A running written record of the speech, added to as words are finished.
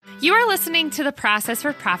You are listening to the Process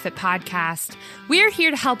for Profit podcast. We are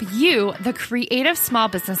here to help you, the creative small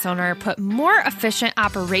business owner, put more efficient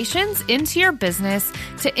operations into your business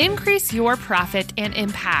to increase your profit and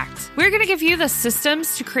impact. We're going to give you the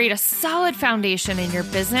systems to create a solid foundation in your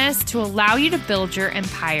business to allow you to build your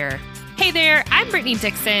empire. Hey there, I'm Brittany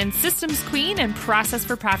Dixon, Systems Queen and Process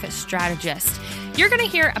for Profit strategist. You're going to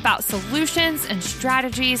hear about solutions and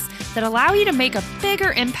strategies that allow you to make a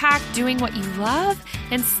bigger impact doing what you love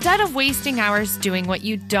instead of wasting hours doing what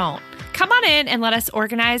you don't. Come on in and let us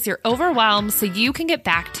organize your overwhelm so you can get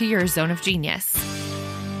back to your zone of genius.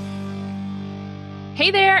 Hey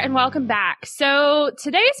there, and welcome back. So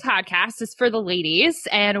today's podcast is for the ladies,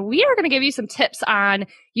 and we are going to give you some tips on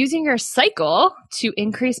using your cycle to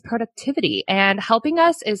increase productivity. And helping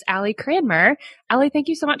us is Allie Cranmer. Allie, thank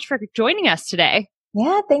you so much for joining us today.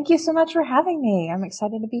 Yeah, thank you so much for having me. I'm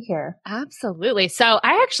excited to be here. Absolutely. So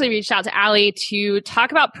I actually reached out to Allie to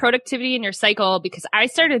talk about productivity in your cycle because I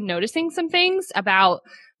started noticing some things about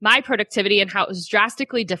my productivity and how it was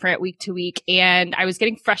drastically different week to week. And I was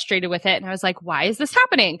getting frustrated with it. And I was like, why is this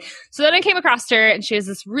happening? So then I came across her and she has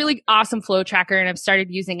this really awesome flow tracker and I've started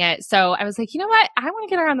using it. So I was like, you know what? I want to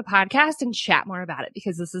get her on the podcast and chat more about it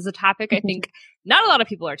because this is a topic I think not a lot of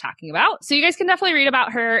people are talking about. So you guys can definitely read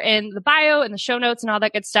about her in the bio and the show notes and all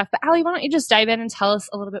that good stuff. But Allie, why don't you just dive in and tell us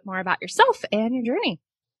a little bit more about yourself and your journey?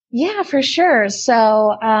 Yeah, for sure.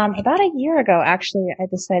 So about a year ago, actually, I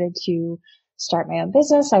decided to start my own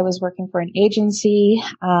business. I was working for an agency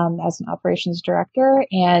as an operations director,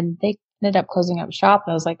 and they ended up closing up shop.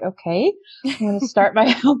 I was like, okay, I'm going to start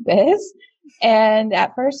my own biz. And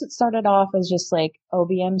at first it started off as just like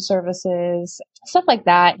OBM services, stuff like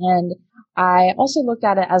that. And I also looked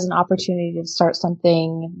at it as an opportunity to start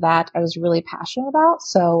something that I was really passionate about.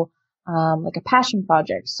 So like a passion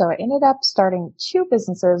project. So I ended up starting two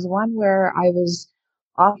businesses, one where I was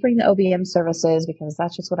offering the OBM services because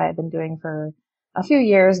that's just what I had been doing for a few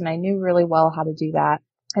years and I knew really well how to do that.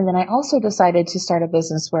 And then I also decided to start a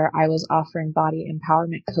business where I was offering body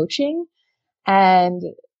empowerment coaching. And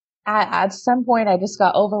at some point I just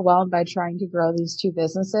got overwhelmed by trying to grow these two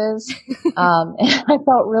businesses. And I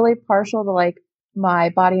felt really partial to like my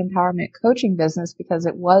body empowerment coaching business because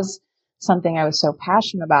it was something I was so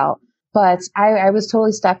passionate about. But I was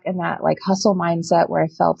totally stuck in that like hustle mindset where I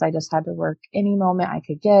felt I just had to work any moment I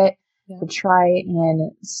could get to try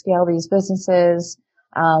and scale these businesses.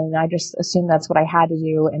 I just assumed that's what I had to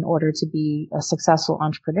do in order to be a successful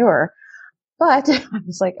entrepreneur. But I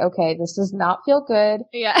was like, okay, this does not feel good.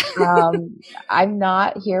 Yeah. I'm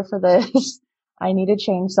not here for this. I need to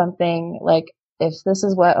change something. Like if this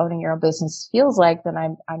is what owning your own business feels like, then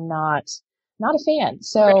I'm not a fan.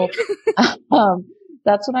 So,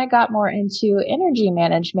 that's when I got more into energy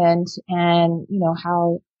management and, you know,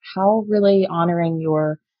 how really honoring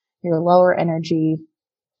your lower energy,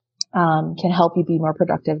 can help you be more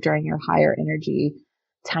productive during your higher energy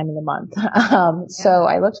time of the month. So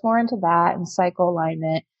I looked more into that and cycle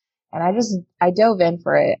alignment and I dove in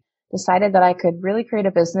for it, decided that I could really create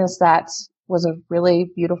a business that was a really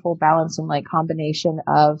beautiful balance and like combination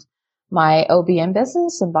of my OBM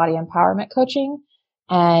business and body empowerment coaching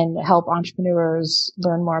and help entrepreneurs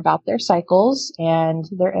learn more about their cycles and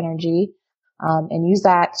their energy, and use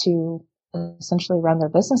that to essentially run their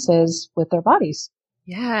businesses with their bodies.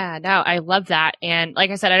 Yeah, no, I love that. And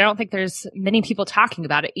like I said, I don't think there's many people talking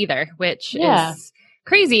about it either, which is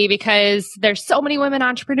crazy because there's so many women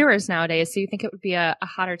entrepreneurs nowadays. So you think it would be a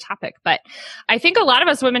hotter topic. But I think a lot of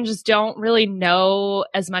us women just don't really know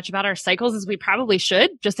as much about our cycles as we probably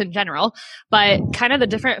should, just in general. But kind of the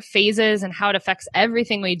different phases and how it affects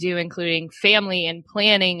everything we do, including family and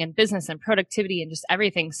planning and business and productivity and just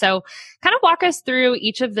everything. So kind of walk us through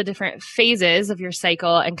each of the different phases of your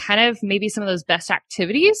cycle and kind of maybe some of those best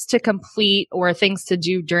activities to complete or things to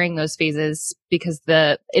do during those phases because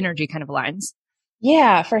the energy kind of aligns.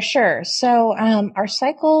 Yeah, for sure. So, our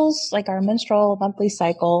cycles, like our menstrual monthly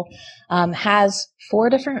cycle, has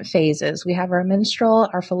 4 different phases. We have our menstrual,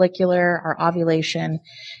 our follicular, our ovulation,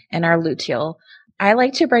 and our luteal. I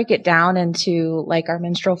like to break it down into like our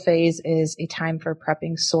menstrual phase is a time for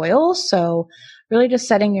prepping soil. So really just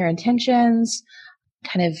setting your intentions,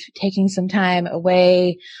 kind of taking some time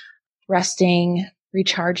away, resting,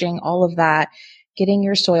 recharging, all of that, getting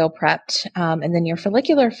your soil prepped. And then your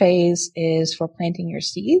follicular phase is for planting your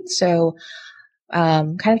seeds. So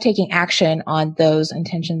kind of taking action on those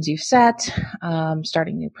intentions you've set,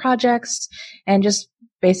 starting new projects, and just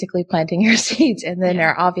basically planting your seeds. And then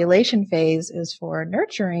our ovulation phase is for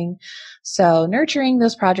nurturing. So nurturing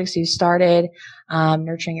those projects you started,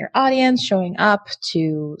 nurturing your audience, showing up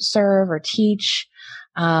to serve or teach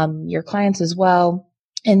your clients as well.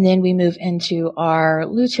 And then we move into our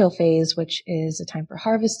luteal phase, which is a time for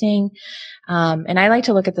harvesting. And I like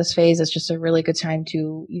to look at this phase as just a really good time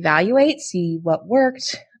to evaluate, see what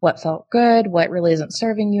worked, what felt good, what really isn't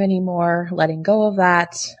serving you anymore, letting go of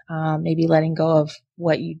that, maybe letting go of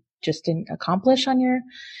what you just didn't accomplish on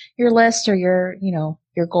your list or your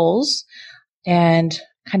goals, and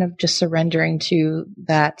kind of just surrendering to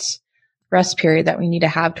that rest period that we need to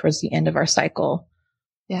have towards the end of our cycle.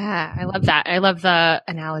 Yeah, I love that. I love the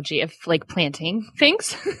analogy of like planting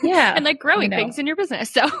things and like growing things in your business.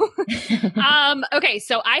 So, okay.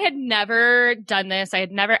 So I had never done this. I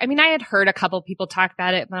had heard a couple people talk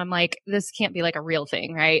about it, but I'm like, this can't be like a real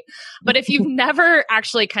thing, right? But if you've never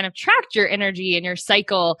actually kind of tracked your energy and your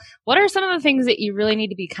cycle, what are some of the things that you really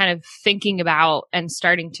need to be kind of thinking about and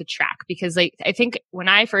starting to track? Because like, I think when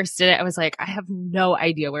I first did it, I was like, I have no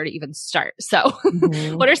idea where to even start. So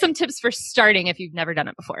what are some tips for starting if you've never done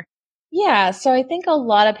it before? Yeah. So I think a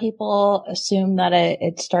lot of people assume that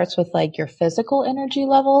it starts with like your physical energy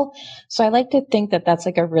level. So I like to think that that's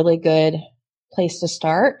like a really good place to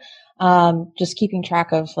start. Just keeping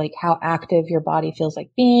track of like how active your body feels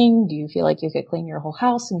like being. Do you feel like you could clean your whole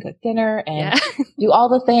house and cook dinner and do all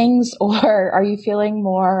the things? Or are you feeling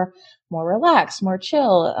more relaxed, more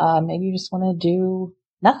chill? Maybe you just want to do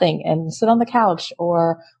nothing and sit on the couch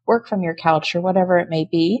or work from your couch or whatever it may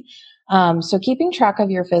be. So keeping track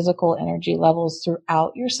of your physical energy levels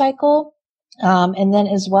throughout your cycle, and then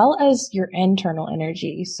as well as your internal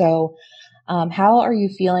energy. So, how are you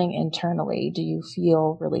feeling internally? Do you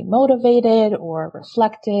feel really motivated or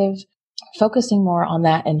reflective? Focusing more on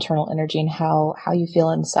that internal energy and how you feel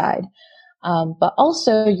inside. But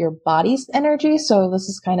also your body's energy. So this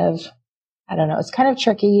is kind of, I don't know, it's kind of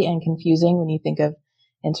tricky and confusing when you think of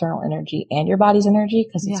internal energy and your body's energy,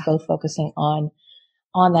 because it's both focusing on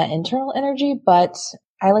that internal energy, but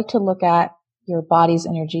I like to look at your body's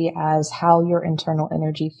energy as how your internal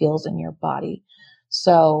energy feels in your body.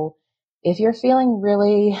 So if you're feeling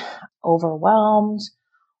really overwhelmed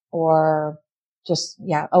or just,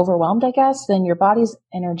 overwhelmed, I guess, then your body's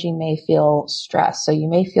energy may feel stressed. So you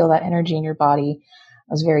may feel that energy in your body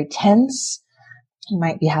as very tense. You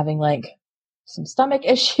might be having like some stomach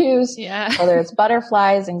issues, whether it's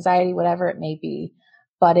butterflies, anxiety, whatever it may be.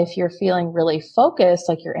 But if you're feeling really focused,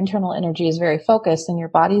 like your internal energy is very focused, then your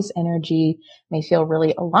body's energy may feel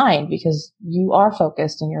really aligned because you are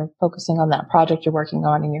focused and you're focusing on that project you're working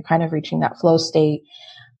on and you're kind of reaching that flow state.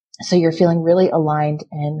 So you're feeling really aligned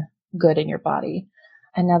and good in your body.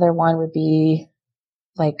 Another one would be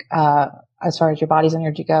like, as far as your body's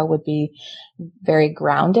energy go, would be very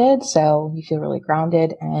grounded. So you feel really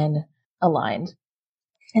grounded and aligned.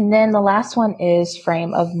 And then the last one is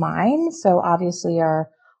frame of mind. So obviously our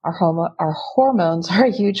hormones are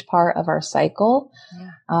a huge part of our cycle.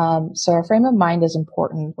 So our frame of mind is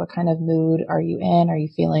important. What kind of mood are you in? Are you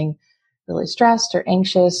feeling really stressed or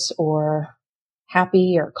anxious or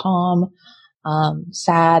happy or calm,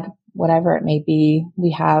 sad, whatever it may be?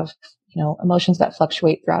 We have, emotions that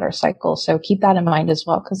fluctuate throughout our cycle. So keep that in mind as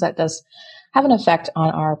well, because that does have an effect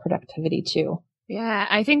on our productivity too. Yeah,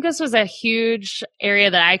 I think this was a huge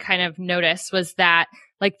area that I kind of noticed was that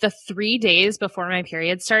like the 3 days before my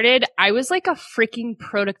period started, I was like a freaking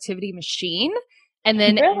productivity machine. And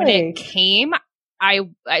then when it came, I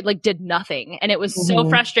like did nothing. And it was so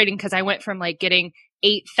frustrating because I went from like getting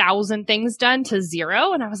 8,000 things done to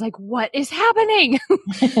 0. And I was like, what is happening?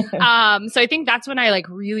 So I think that's when I like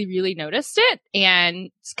really, really noticed it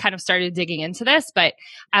and kind of started digging into this. But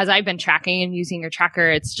as I've been tracking and using your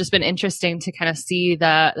tracker, it's just been interesting to kind of see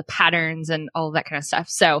the patterns and all of that kind of stuff.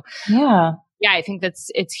 So yeah, I think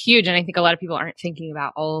it's huge. And I think a lot of people aren't thinking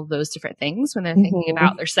about all of those different things when they're thinking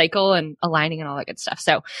about their cycle and aligning and all that good stuff.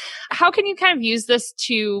 So how can you kind of use this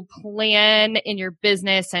to plan in your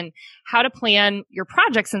business and how to plan your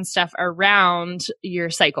projects and stuff around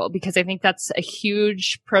your cycle? Because I think that's a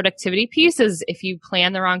huge productivity piece is if you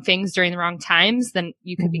plan the wrong things during the wrong times, then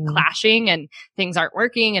you could be clashing and things aren't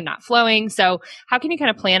working and not flowing. So how can you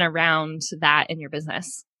kind of plan around that in your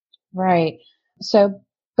business? Right. So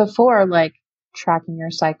before like tracking your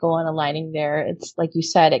cycle and aligning there, it's like you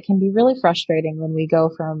said, it can be really frustrating when we go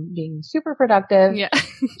from being super productive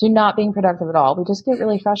to not being productive at all. We just get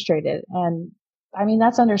really frustrated. And I mean,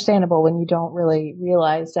 that's understandable when you don't really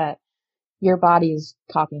realize that your body is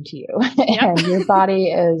talking to you and your body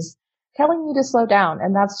is telling you to slow down,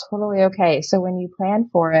 and that's totally okay. So when you plan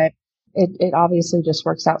for it, it obviously just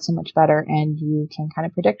works out so much better and you can kind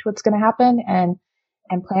of predict what's going to happen and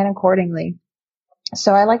plan accordingly.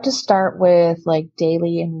 So I like to start with like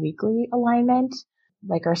daily and weekly alignment.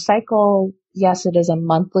 Like our cycle, yes, it is a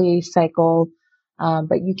monthly cycle.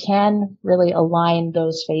 But you can really align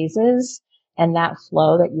those phases and that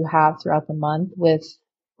flow that you have throughout the month with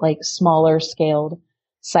like smaller scaled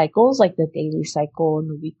cycles, like the daily cycle and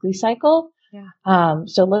the weekly cycle. Yeah.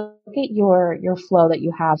 So look at your flow that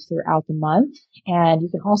you have throughout the month, and you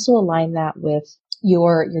can also align that with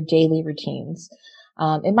your daily routines.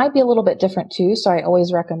 It might be a little bit different too. So I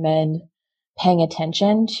always recommend paying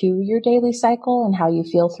attention to your daily cycle and how you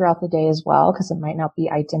feel throughout the day as well, because it might not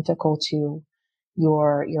be identical to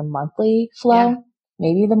your monthly flow. Yeah.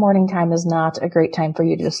 Maybe the morning time is not a great time for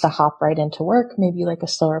you just to hop right into work. Maybe like a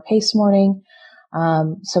slower pace morning.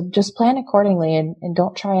 So just plan accordingly and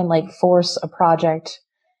don't try and like force a project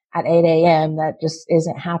at 8 a.m. that just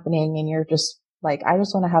isn't happening. And you're just like, I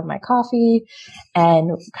just want to have my coffee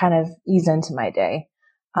and kind of ease into my day.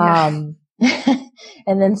 Yeah.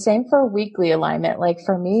 And then same for weekly alignment. Like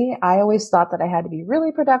for me, I always thought that I had to be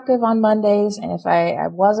really productive on Mondays. And if I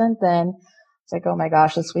wasn't, then it's like, oh my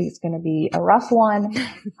gosh, this week's going to be a rough one.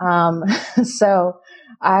 So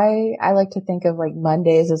I like to think of like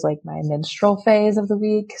Mondays as like my menstrual phase of the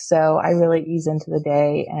week. So I really ease into the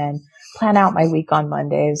day and plan out my week on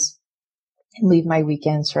Mondays and leave my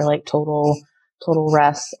weekends for like total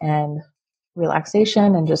rest and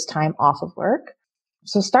relaxation and just time off of work.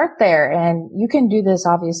 So start there, and you can do this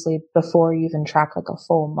obviously before you even track like a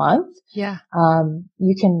full month. Yeah.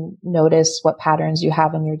 You can notice what patterns you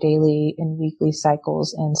have in your daily and weekly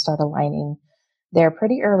cycles and start aligning there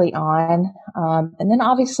pretty early on. And then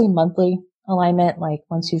obviously monthly alignment, like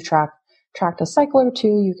once you've tracked a cycle or two,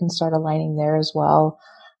 you can start aligning there as well.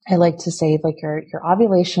 I like to say like your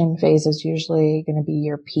ovulation phase is usually going to be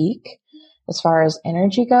your peak as far as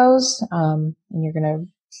energy goes. And you're going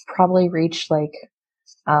to probably reach like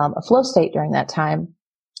a flow state during that time.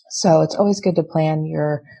 So it's always good to plan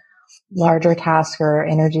your larger task or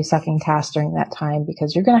energy sucking task during that time,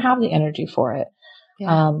 because you're going to have the energy for it.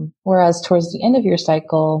 Yeah. Whereas towards the end of your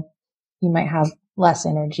cycle, you might have less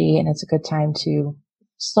energy, and it's a good time to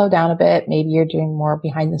slow down a bit. Maybe you're doing more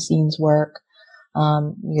behind the scenes work.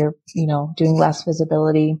 You're, doing less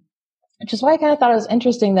visibility, which is why I kind of thought it was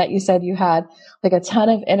interesting that you said you had like a ton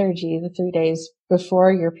of energy the 3 days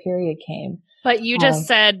before your period came. But you just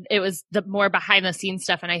said it was the more behind the scenes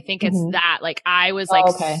stuff. And I think it's that like I was like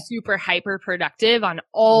super hyper productive on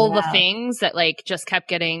all the things that like just kept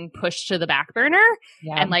getting pushed to the back burner.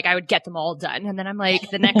 Yeah. And like I would get them all done. And then I'm like,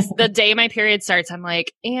 the day my period starts, I'm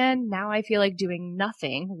like, and now I feel like doing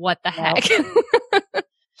nothing. What the heck?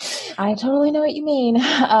 I totally know what you mean.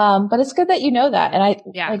 But it's good that you know that. And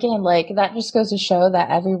again, like that just goes to show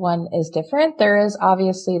that everyone is different. There is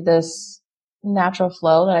obviously this natural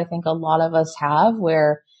flow that I think a lot of us have,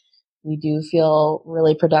 where we do feel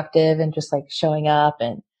really productive and just like showing up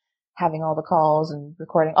and having all the calls and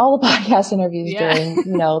recording all the podcast interviews during,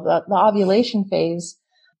 the ovulation phase.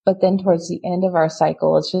 But then towards the end of our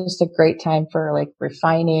cycle, it's just a great time for like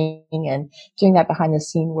refining and doing that behind the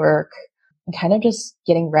scene work and kind of just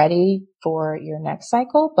getting ready for your next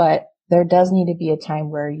cycle. But there does need to be a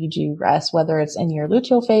time where you do rest, whether it's in your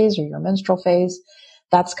luteal phase or your menstrual phase.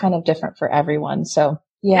 That's kind of different for everyone. So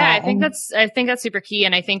yeah, I think that's super key.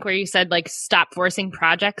 And I think where you said like stop forcing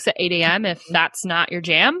projects at 8 a.m. if that's not your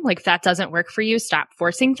jam, like if that doesn't work for you, stop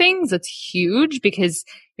forcing things. It's huge, because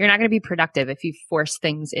you're not going to be productive if you force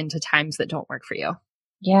things into times that don't work for you.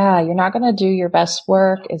 Yeah, you're not going to do your best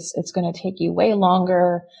work. It's going to take you way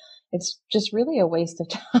longer. It's just really a waste of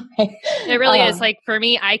time. It really is. Like for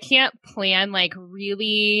me, I can't plan like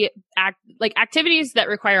really activities that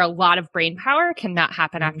require a lot of brain power cannot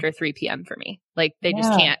happen after 3 p.m. for me. Like they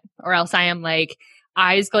just can't, or else I am like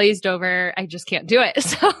eyes glazed over. I just can't do it.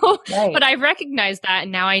 So, but I've recognized that.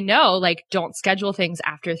 And now I know, like, don't schedule things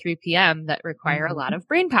after 3 p.m. that require a lot of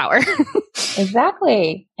brain power.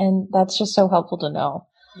 Exactly. And that's just so helpful to know.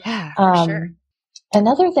 Yeah, for sure.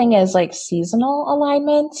 Another thing is like seasonal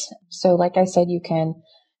alignment. So like I said, you can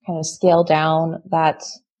kind of scale down that,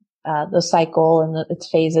 the cycle and its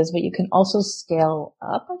phases, but you can also scale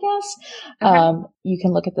up, I guess. Okay. You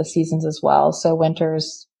can look at the seasons as well. So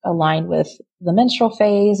winter's aligned with the menstrual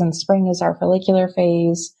phase, and spring is our follicular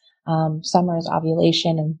phase. Summer is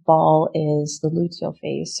ovulation, and fall is the luteal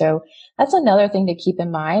phase. So that's another thing to keep in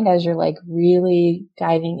mind as you're like really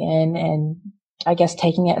diving in and I guess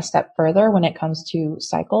taking it a step further when it comes to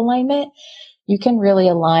cycle alignment. You can really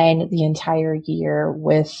align the entire year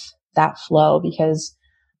with that flow, because,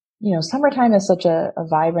 summertime is such a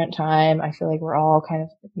vibrant time. I feel like we're all kind of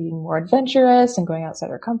being more adventurous and going outside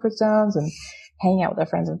our comfort zones and hanging out with our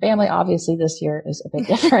friends and family. Obviously this year is a bit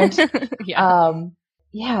different.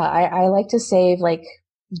 I like to save like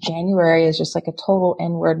January is just like a total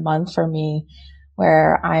inward month for me,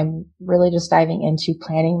 where I'm really just diving into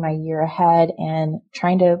planning my year ahead and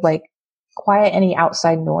trying to like quiet any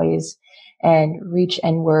outside noise and reach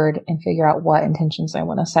inward and figure out what intentions I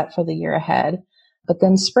want to set for the year ahead. But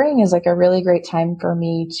then spring is like a really great time for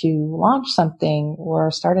me to launch something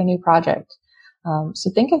or start a new project.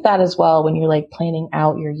 So think of that as well when you're like planning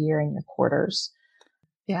out your year and your quarters.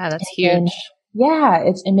 Yeah, that's huge.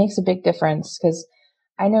 It makes a big difference because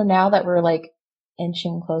I know now that we're like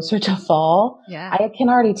inching closer to fall. Yeah. I can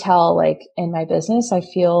already tell like in my business, I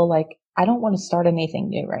feel like I don't want to start anything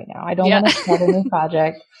new right now. I don't want to start a new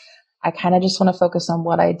project. I kind of just want to focus on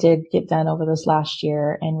what I did get done over this last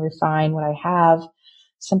year and refine what I have,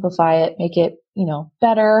 simplify it, make it,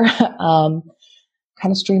 better,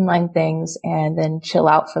 kind of streamline things and then chill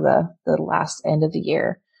out for the last end of the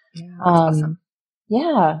year. Yeah, that's awesome.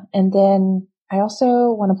 Yeah. And then I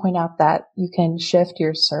also want to point out that you can shift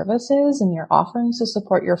your services and your offerings to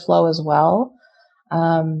support your flow as well.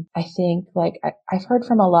 I think like I've heard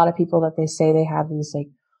from a lot of people that they say they have these like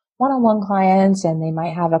one-on-one clients and they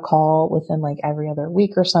might have a call within like every other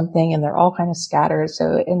week or something and they're all kind of scattered.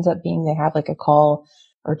 So it ends up being they have like a call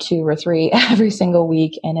or 2 or 3 every single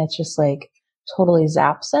week and it's just like totally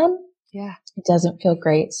zaps them. Yeah. It doesn't feel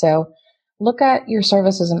great. So look at your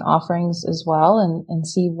services and offerings as well and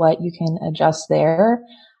see what you can adjust there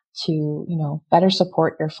to, better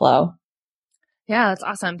support your flow. Yeah, that's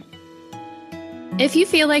awesome. If you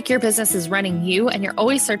feel like your business is running you and you're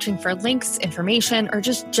always searching for links, information, or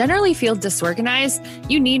just generally feel disorganized,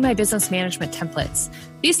 you need my business management templates.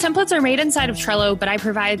 These templates are made inside of Trello, but I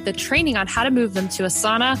provide the training on how to move them to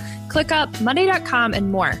Asana, ClickUp, Monday.com,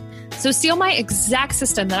 and more. So steal my exact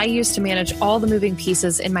system that I use to manage all the moving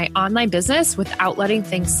pieces in my online business without letting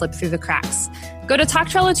things slip through the cracks. Go to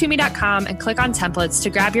talktrello2me.com and click on templates to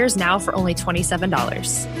grab yours now for only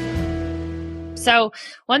 $27. So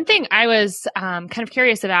one thing I was kind of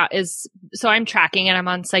curious about is, so I'm tracking and I'm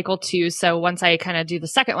on cycle 2. So once I kind of do the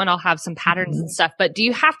second one, I'll have some patterns and stuff. But do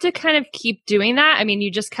you have to kind of keep doing that? I mean, you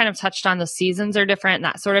just kind of touched on the seasons are different and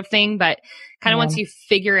that sort of thing. But kind of once you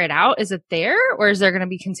figure it out, is it there or is there going to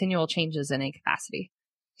be continual changes in a capacity?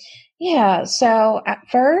 Yeah. So at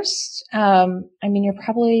first, you're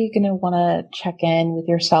probably going to want to check in with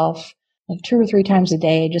yourself like 2 or 3 times a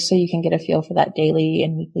day, just so you can get a feel for that daily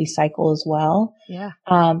and weekly cycle as well. Yeah.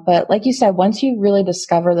 But like you said, once you really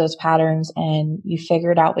discover those patterns and you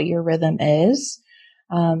figured out what your rhythm is,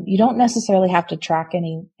 you don't necessarily have to track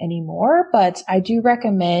anymore, but I do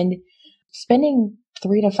recommend spending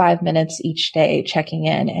 3 to 5 minutes each day checking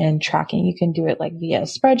in and tracking. You can do it like via a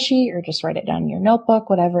spreadsheet or just write it down in your notebook,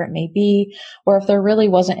 whatever it may be. Or if there really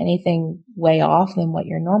wasn't anything way off than what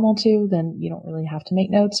you're normal to, then you don't really have to make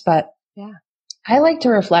notes. But yeah, I like to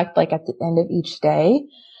reflect like at the end of each day,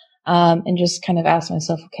 and just kind of ask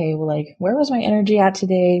myself, okay, well, like, where was my energy at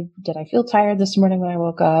today? Did I feel tired this morning when I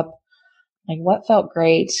woke up? Like, what felt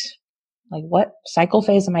great? Like, what cycle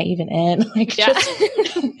phase am I even in? Like, just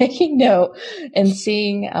making note and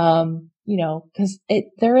seeing, cause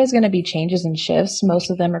there is going to be changes and shifts.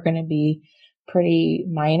 Most of them are going to be pretty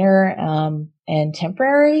minor, and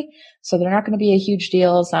temporary. So they're not going to be a huge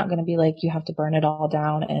deal. It's not going to be like you have to burn it all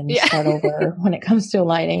down and start over when it comes to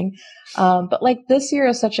aligning. But like this year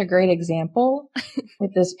is such a great example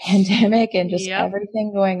with this pandemic and just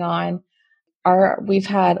everything going on. We've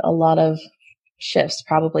had a lot of shifts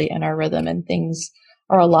probably in our rhythm and things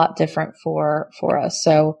are a lot different for us.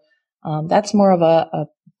 So, that's more of a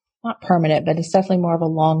not permanent, but it's definitely more of a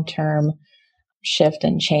long-term shift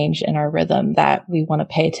and change in our rhythm that we want to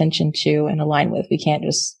pay attention to and align with. We can't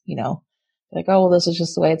just, be like, oh, well, this is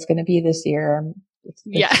just the way it's going to be this year. It's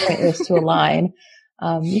pointless to align.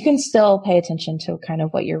 You can still pay attention to kind of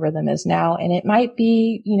what your rhythm is now. And it might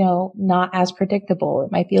be, not as predictable.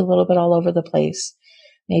 It might be a little bit all over the place.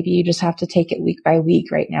 Maybe you just have to take it week by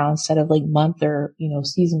week right now instead of like month or,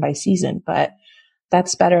 season by season. But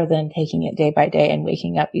that's better than taking it day by day and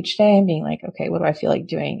waking up each day and being like, okay, what do I feel like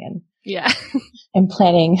doing? And and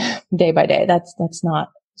planning day by day. That's not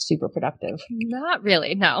super productive. Not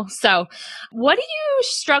really. No. So what do you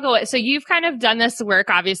struggle with? So you've kind of done this work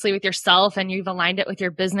obviously with yourself and you've aligned it with your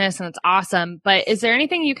business and it's awesome. But is there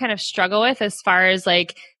anything you kind of struggle with as far as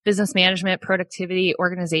like business management, productivity,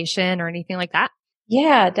 organization, or anything like that?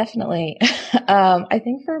 Yeah, definitely. I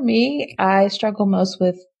think for me, I struggle most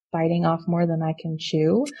with biting off more than I can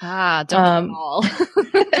chew. Don't fall.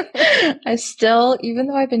 I still, even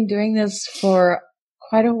though I've been doing this for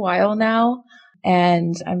quite a while now,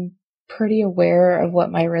 and I'm pretty aware of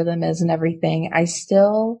what my rhythm is and everything, I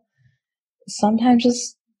still sometimes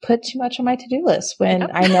just put too much on my to-do list when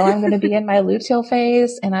I know I'm going to be in my luteal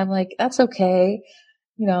phase, and I'm like, that's okay.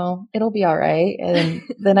 it'll be all right. And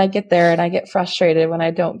then I get there and I get frustrated when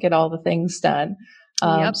I don't get all the things done. So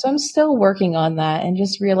I'm still working on that and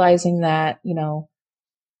just realizing that,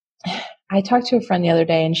 I talked to a friend the other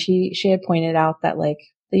day and she had pointed out that like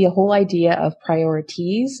the whole idea of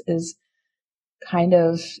priorities is kind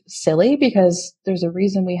of silly because there's a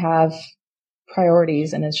reason we have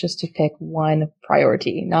priorities, and it's just to pick one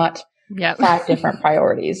priority, not 5 different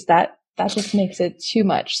priorities. That just makes it too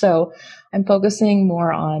much. So I'm focusing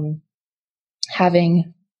more on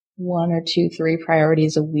having 1 or 2, 3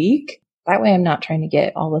 priorities a week. That way I'm not trying to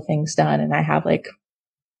get all the things done and I have like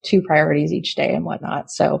 2 priorities each day and whatnot.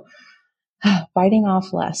 So biting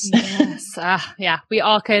off less. Yes. Yeah. We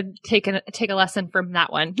all could take a lesson from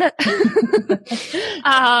that one.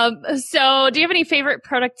 So do you have any favorite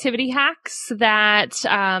productivity hacks that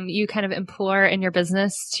you kind of employ in your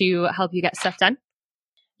business to help you get stuff done?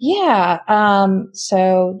 Yeah.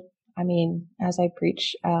 So, I mean, as I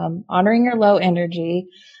preach, honoring your low energy,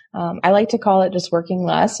 I like to call it just working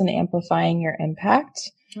less and amplifying your impact.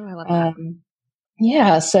 Oh, I love that.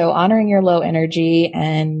 Yeah. So honoring your low energy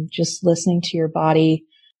and just listening to your body,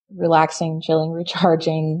 relaxing, chilling,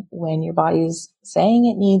 recharging when your body's saying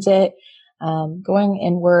it needs it, going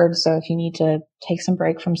inward. So if you need to take some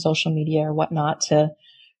break from social media or whatnot to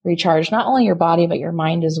recharge not only your body, but your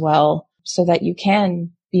mind as well, so that you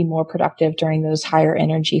can be more productive during those higher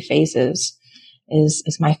energy phases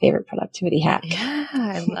is my favorite productivity hack. Yeah,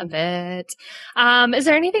 I love it. Is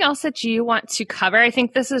there anything else that you want to cover? I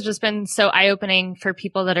think this has just been so eye-opening for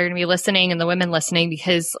people that are going to be listening and the women listening,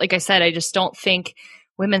 because like I said, I just don't think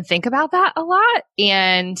women think about that a lot,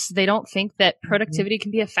 and they don't think that productivity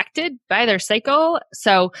can be affected by their cycle.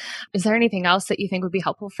 So is there anything else that you think would be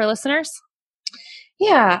helpful for listeners?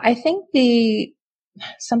 Yeah, I think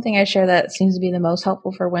something I share that seems to be the most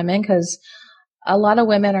helpful for women, because a lot of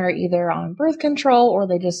women are either on birth control or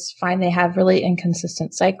they just find they have really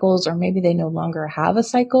inconsistent cycles, or maybe they no longer have a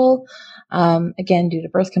cycle, again, due to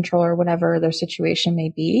birth control or whatever their situation may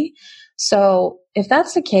be. So if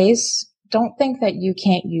that's the case, don't think that you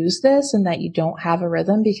can't use this and that you don't have a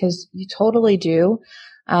rhythm, because you totally do.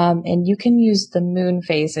 And you can use the moon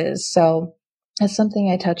phases. So that's something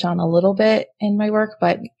I touch on a little bit in my work,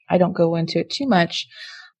 but I don't go into it too much.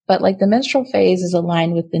 But like the menstrual phase is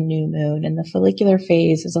aligned with the new moon, and the follicular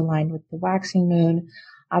phase is aligned with the waxing moon.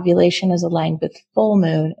 Ovulation is aligned with full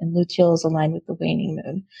moon, and luteal is aligned with the waning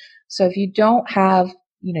moon. So if you don't have,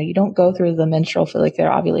 you don't go through the menstrual,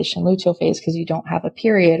 follicular, ovulation, luteal phase because you don't have a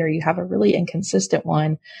period or you have a really inconsistent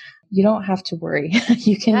one, you don't have to worry.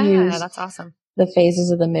 You can use that's awesome. the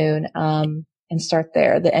phases of the moon and start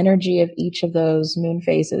there. The energy of each of those moon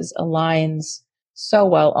phases aligns so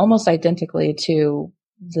well, almost identically to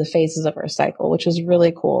the phases of our cycle, which is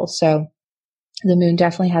really cool. So the moon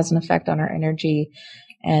definitely has an effect on our energy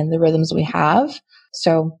and the rhythms we have.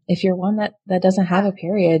 So if you're one that doesn't have a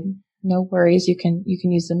period, no worries. You can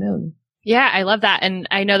use the moon. Yeah, I love that. And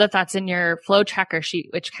I know that that's in your flow tracker sheet,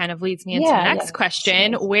 which kind of leads me into the next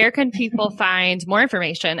question. Where can people find more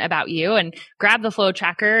information about you and grab the flow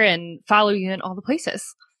tracker and follow you in all the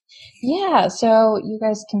places? Yeah. So you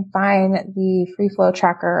guys can find the free flow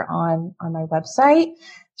tracker on my website.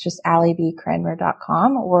 It's just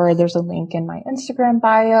alliebcranmer.com, or there's a link in my Instagram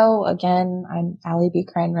bio. Again, I'm Allie B.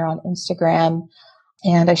 Cranmer on Instagram.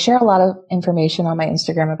 And I share a lot of information on my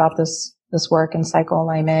Instagram about this work and cycle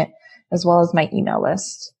alignment, as well as my email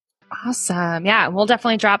list. Awesome. Yeah. We'll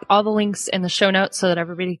definitely drop all the links in the show notes so that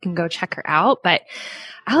everybody can go check her out. But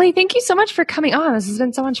Allie, thank you so much for coming on. This has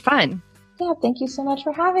been so much fun. Yeah, thank you so much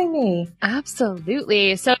for having me.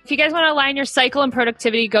 Absolutely. So if you guys want to align your cycle and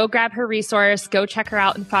productivity, go grab her resource, go check her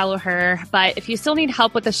out and follow her. But if you still need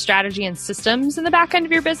help with the strategy and systems in the back end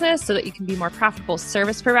of your business so that you can be more profitable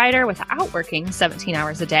service provider without working 17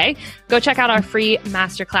 hours a day, go check out our free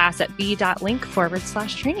masterclass at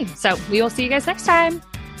b.link/training. So we will see you guys next time.